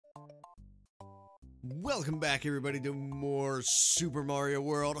Welcome back, everybody, to more Super Mario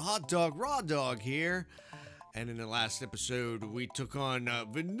World. Hot Dog, Raw Dog here. And in the last episode, we took on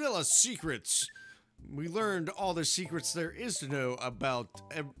Vanilla Secrets. We learned all the secrets there is to know about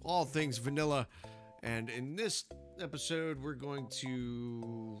all things vanilla. And in this episode, we're going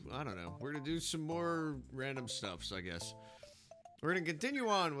to, I don't know, we're going to do some more random stuffs, I guess. We're going to continue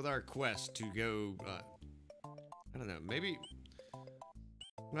on with our quest to go, I don't know, maybe...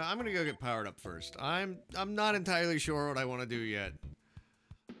 Well, I'm gonna go get powered up first. I'm not entirely sure what I want to do yet.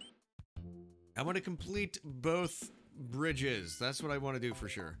 I want to complete both bridges. That's what I want to do for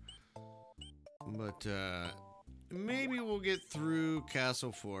sure. But, maybe we'll get through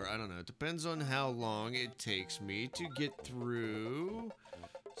Castle 4. I don't know. It depends on how long it takes me to get through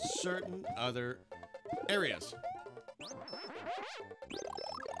certain other areas.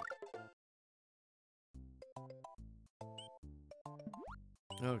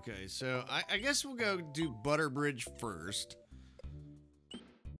 Okay, so I guess we'll go do Butter Bridge first.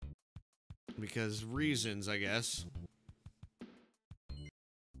 Because reasons, I guess.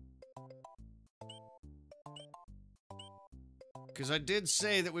 Because I did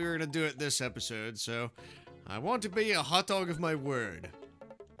say that we were going to do it this episode, so I want to be a hot dog of my word.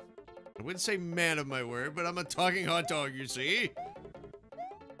 I wouldn't say man of my word, but I'm a talking hot dog, you see?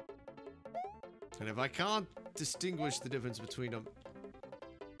 And if I can't distinguish the difference between them...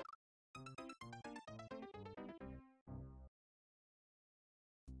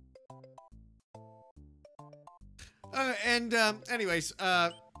 anyways,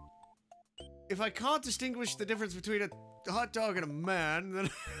 if I can't distinguish the difference between a hot dog and a man, then...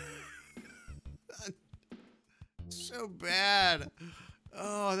 So bad.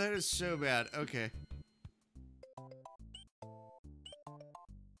 Oh, that is so bad. Okay.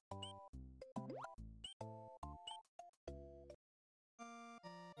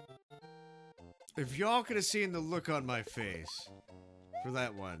 If y'all could have seen the look on my face for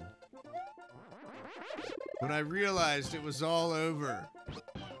that one. When I realized it was all over.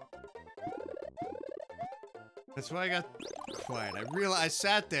 That's why I got quiet. I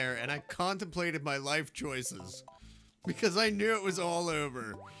sat there and I contemplated my life choices. Because I knew it was all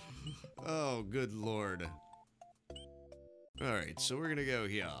over. Oh, good lord. Alright, so we're gonna go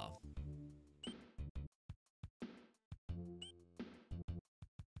here.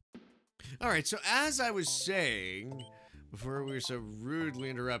 Alright, so as I was saying, before we were so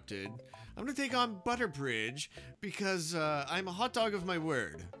rudely interrupted, I'm gonna take on Butter Bridge because I'm a hot dog of my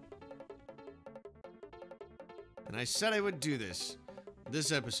word. And I said I would do this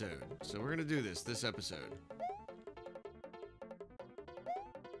episode. So we're gonna do this episode.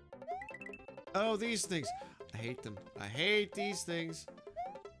 Oh, these things. I hate them. I hate these things.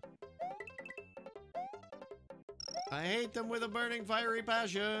 I hate them with a burning fiery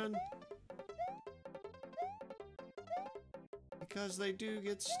passion. Because they do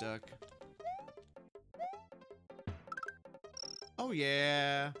get stuck. Oh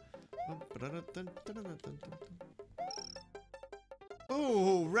yeah.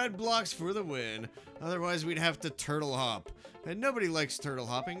 Oh, red blocks for the win. Otherwise we'd have to turtle hop. And nobody likes turtle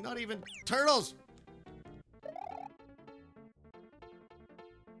hopping, not even turtles!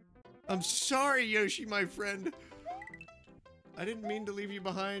 I'm sorry, Yoshi, my friend. I didn't mean to leave you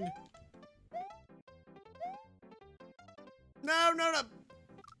behind. No, no, no!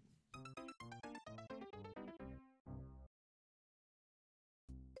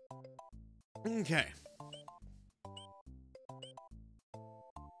 Okay.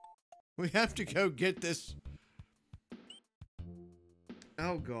 We have to go get this.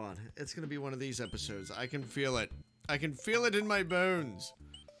 Oh god, it's gonna be one of these episodes. I can feel it. I can feel it in my bones.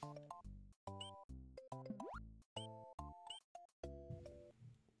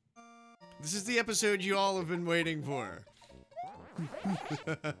 This is the episode you all have been waiting for.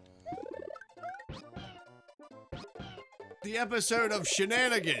 The episode of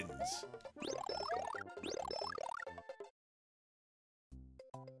shenanigans.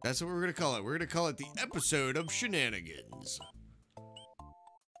 That's what we're gonna call it. We're gonna call it the episode of shenanigans.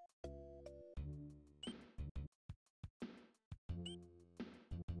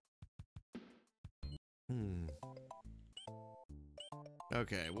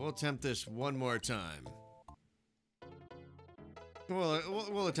 Okay, we'll attempt this one more time. Well,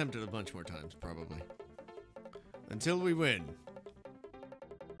 we'll attempt it a bunch more times, probably. Until we win.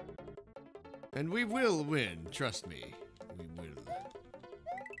 And we will win, trust me. We will.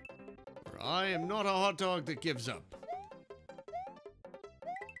 For I am not a hot dog that gives up.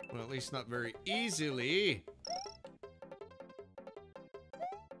 Well, at least not very easily.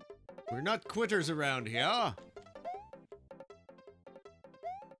 We're not quitters around here.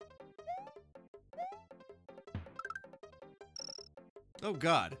 Oh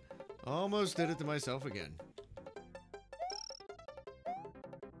God. Almost did it to myself again.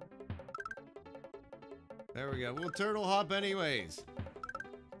 There we go. We'll turtle hop anyways.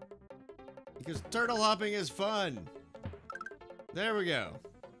 Because turtle hopping is fun. There we go.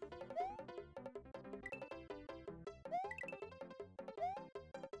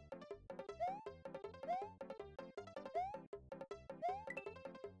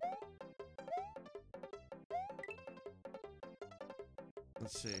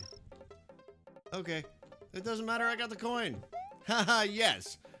 Let's see. Okay. It doesn't matter, I got the coin. Haha,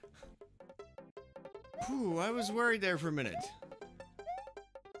 yes. Whew, I was worried there for a minute.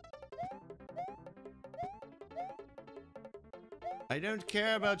 I don't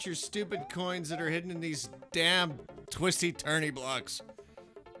care about your stupid coins that are hidden in these damn twisty turny blocks.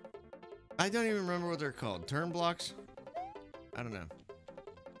 I don't even remember what they're called. Turn blocks? I don't know.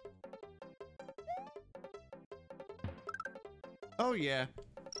 Oh yeah.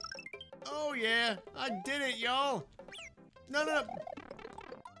 Oh yeah, I did it, y'all. No, no, no.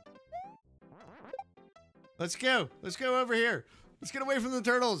 Let's go. Let's go over here. Let's get away from the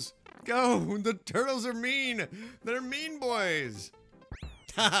turtles. Go. The turtles are mean. They're mean boys.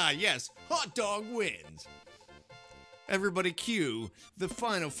 Haha, yes. Hot Dog wins. Everybody cue the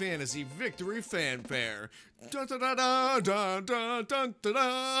Final Fantasy Victory Fanfare. Dun da da da da da dun da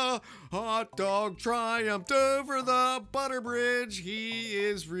da. Hot Dog triumphed over the Butter Bridge. He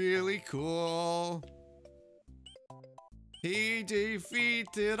is really cool. He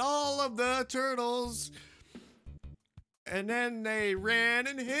defeated all of the turtles. And then they ran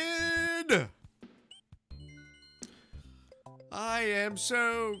and hid. I am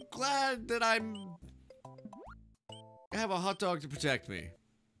so glad that I have a hot dog to protect me.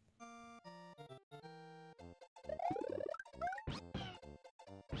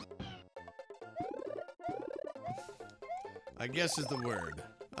 I guess is the word.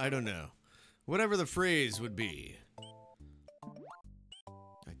 I don't know. Whatever the phrase would be.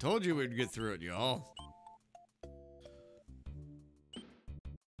 I told you we'd get through it, y'all.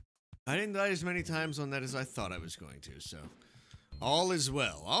 I didn't die as many times on that as I thought I was going to, so all is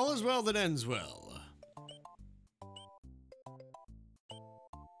well. All is well that ends well.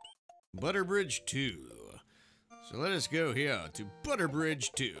 Butterbridge 2. So let us go here to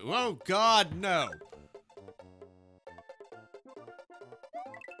Butterbridge 2. Oh God, no.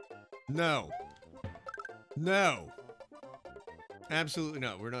 No. No. Absolutely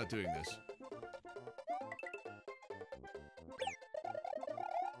not. We're not doing this.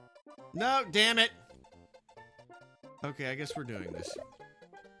 No, damn it. Okay, I guess we're doing this.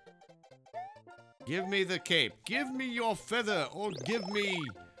 Give me the cape. Give me your feather, or give me...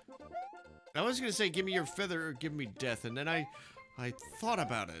 I was gonna say give me your feather or give me death, and then I thought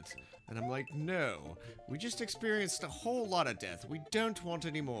about it. And I'm like, no. We just experienced a whole lot of death. We don't want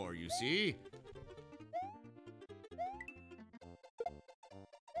any more, you see?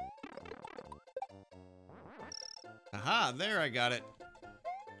 Aha, there I got it.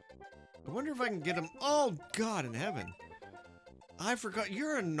 I wonder if I can get him. Oh, God in heaven. I forgot.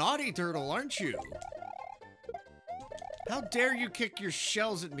 You're a naughty turtle, aren't you? How dare you kick your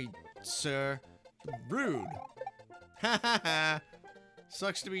shells at me, sir? Rude. Ha ha ha.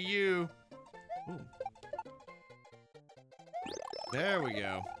 Sucks to be you. Ooh. There we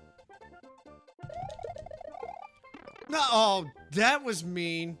go. No, oh, that was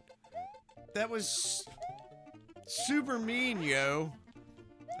mean. That was super mean, yo.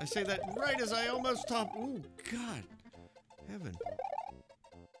 I say that right as I almost top. Ooh, God. Heaven.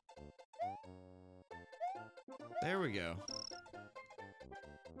 There we go.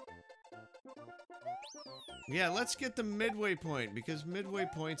 Yeah, let's get the midway point, because midway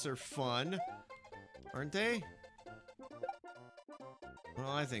points are fun. Aren't they? Well,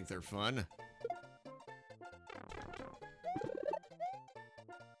 I think they're fun.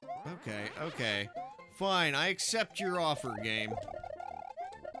 Okay, okay. Fine, I accept your offer, game.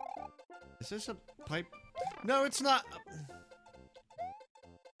 Is this a pipe? No, it's not.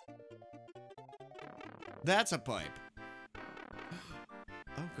 That's a pipe.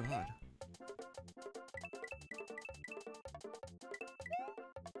 Oh, God.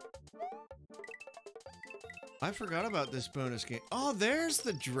 I forgot about this bonus game. Oh, there's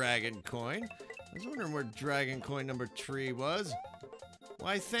the dragon coin. I was wondering where dragon coin number 3 was.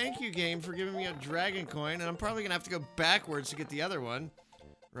 Why, thank you, game, for giving me a dragon coin, and I'm probably gonna have to go backwards to get the other one.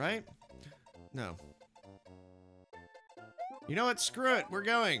 Right? No. You know what? Screw it. We're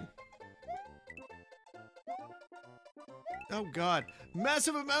going. Oh, God.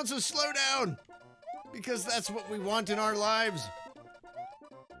 Massive amounts of slowdown! Because that's what we want in our lives.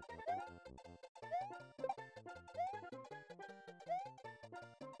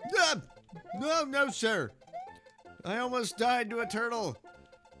 Ah! No, no, sir. I almost died to a turtle.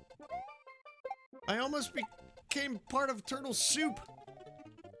 I almost became part of turtle soup.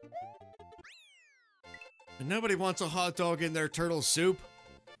 And nobody wants a hot dog in their turtle soup.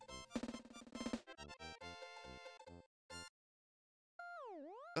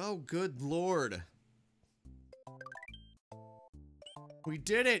 Oh, good lord. We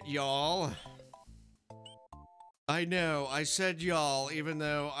did it, y'all. I know, I said y'all, even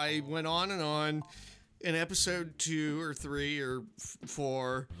though I went on and on in episode 2 or 3 or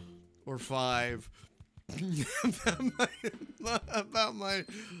 4 or 5 about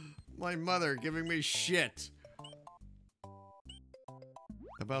my mother giving me shit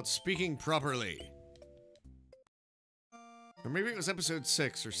about speaking properly. Or maybe it was episode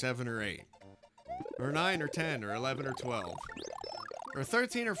 6 or 7 or 8 or 9 or 10 or 11 or 12 or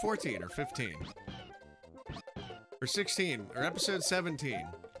 13 or 14 or 15 or 16 or episode 17.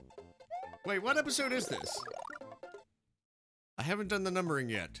 Wait, what episode is this? I haven't done the numbering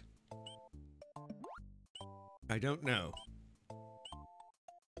yet. I don't know.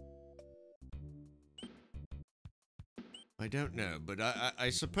 I don't know, but I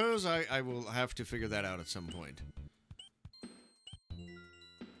suppose I will have to figure that out at some point.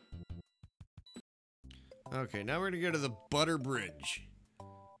 Okay, now we're gonna go to the Butter Bridge.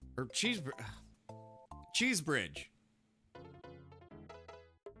 Or Cheese Bridge.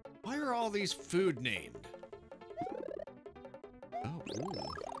 Why are all these food named? Oh, ooh.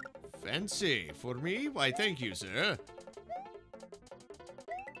 Fancy. For me? Why, thank you, sir.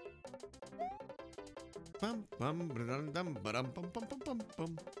 Bum, bum, ba-dum, dum, ba-dum, bum, bum, bum, bum,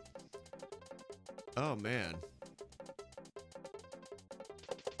 bum. Oh, man.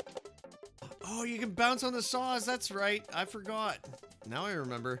 Oh, you can bounce on the saws. That's right. I forgot. Now I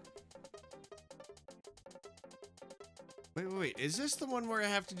remember. Wait. Is this the one where I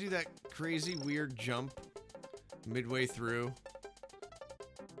have to do that crazy, weird jump midway through?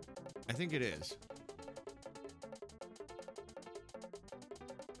 I think it is.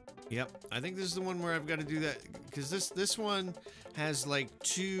 Yep, I think this is the one where I've got to do that, because this one has like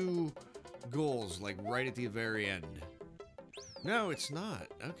 2 goals, like right at the very end. No, it's not.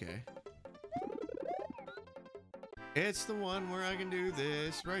 Okay. It's the one where I can do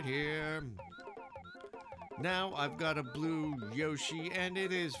this right here. Now I've got a blue Yoshi, and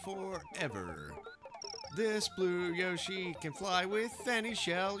it is forever. This blue Yoshi can fly with any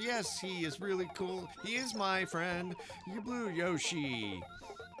shell. Yes, he is really cool. He is my friend. You blue Yoshi.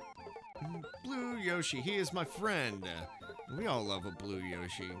 Blue Yoshi, he is my friend. We all love a blue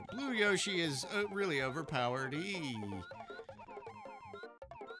Yoshi. Blue Yoshi is really overpowered.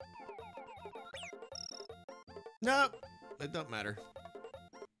 Nope, it don't matter.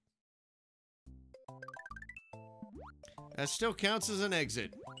 That still counts as an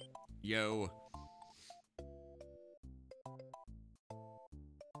exit. Yo.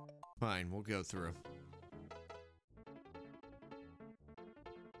 Fine, we'll go through.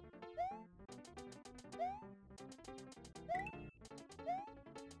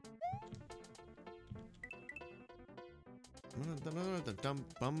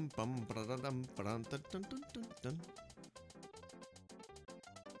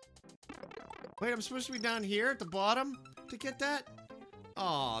 Wait, I'm supposed to be down here at the bottom to get that?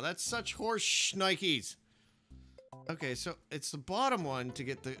 Aw, that's such horse shnikes. Okay, so it's the bottom one to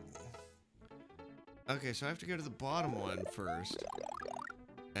get the... Okay, so I have to go to the bottom one first.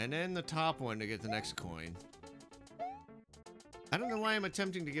 And then the top one to get the next coin. I don't know why I'm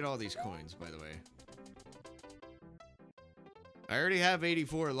attempting to get all these coins, by the way. I already have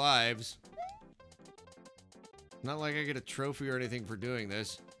 84 lives. Not like I get a trophy or anything for doing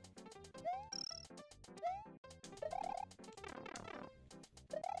this.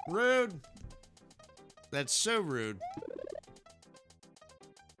 Rude. That's so rude.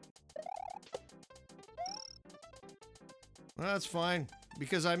 Well, that's fine,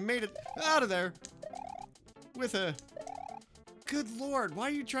 because I made it out of there with a... Good lord, why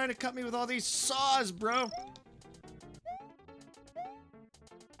are you trying to cut me with all these saws, bro?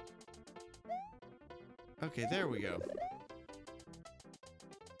 Okay, there we go.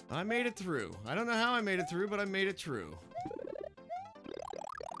 I made it through. I don't know how I made it through, but I made it through.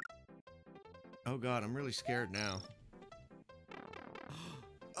 Oh god, I'm really scared now.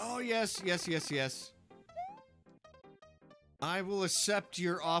 Oh yes, yes, yes, yes. I will accept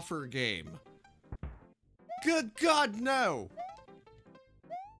your offer, game. Good god, no!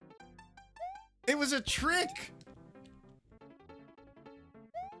 It was a trick!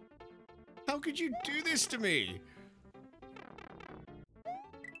 How could you do this to me?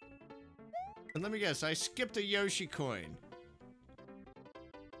 And let me guess, I skipped a Yoshi coin.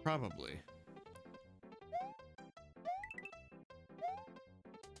 Probably.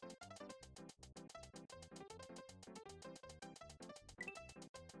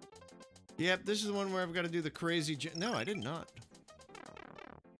 Yep, this is the one where I've got to do the crazy no, I did not.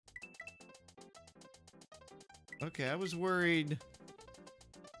 Okay, I was worried.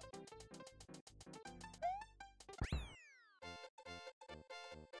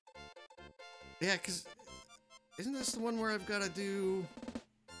 Yeah, because isn't this the one where I've got to do...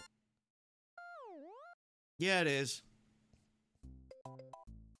 Yeah, it is.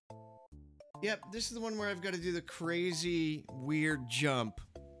 Yep, this is the one where I've got to do the crazy, weird jump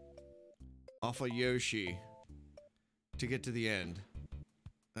off of Yoshi to get to the end.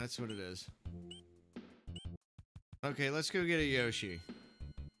 That's what it is. Okay, let's go get a Yoshi.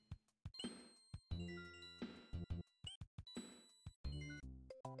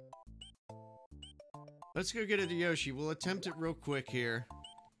 Let's go get it to Yoshi. We'll attempt it real quick here.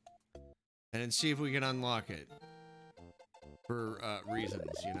 And then see if we can unlock it. For, reasons,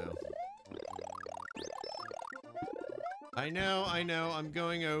 you know. I know, I'm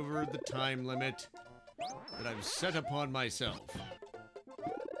going over the time limit that I've set upon myself.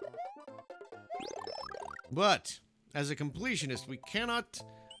 But, as a completionist, we cannot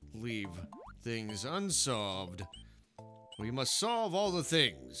leave things unsolved. We must solve all the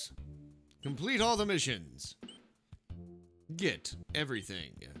things. Complete all the missions. Get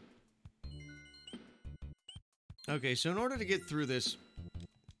everything. Okay, so in order to get through this,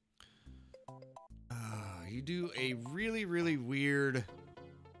 you do a really, really weird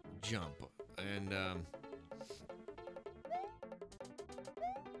jump. And,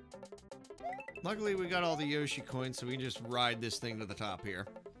 luckily we got all the Yoshi coins, so we can just ride this thing to the top here.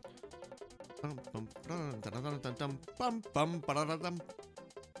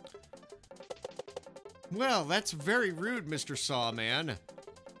 Well, that's very rude, Mr. Sawman.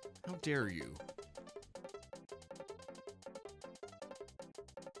 How dare you?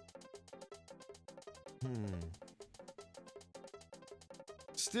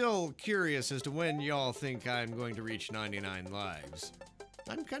 Still curious as to when y'all think I'm going to reach 99 lives.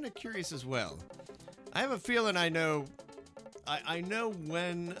 I'm kind of curious as well. I have a feeling I know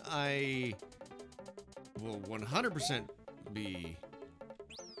when I will 100% be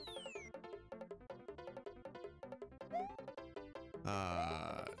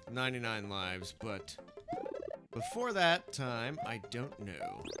 99 lives, but before that time, I don't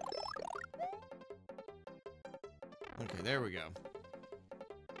know. Okay, there we go.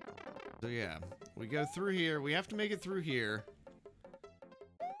 So yeah, we go through here. We have to make it through here.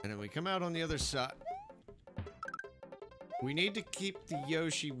 And then we come out on the other side. We need to keep the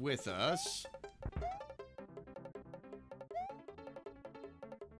Yoshi with us.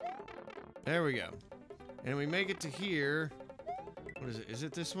 There we go. And we make it to here. What is it? Is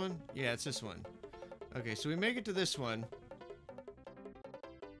it this one? Yeah, it's this one. Okay, so we make it to this one.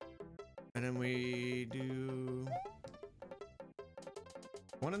 And then we do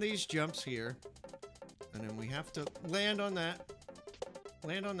one of these jumps here. And then we have to land on that.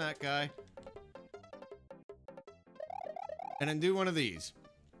 Land on that guy. And then do one of these.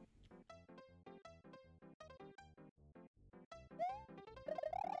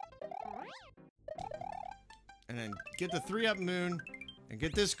 And then get the 3-up moon and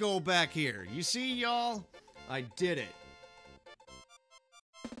get this gold back here. You see, y'all? I did it.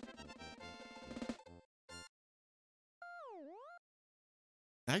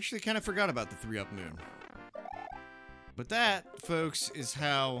 I actually kind of forgot about the 3-up moon. But that, folks, is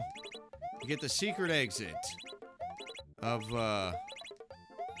how you get the secret exit of,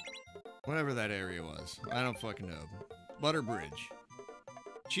 whatever that area was. I don't fucking know. Butter Bridge.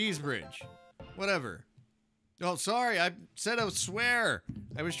 Cheese Bridge. Whatever. Oh, sorry, I said a swear.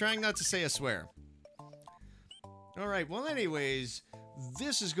 I was trying not to say a swear. Alright, well anyways,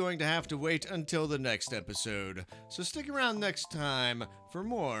 this is going to have to wait until the next episode. So stick around next time for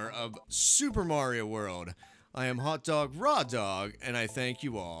more of Super Mario World. I am Hotdog Raw Dog, and I thank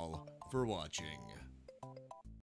you all for watching.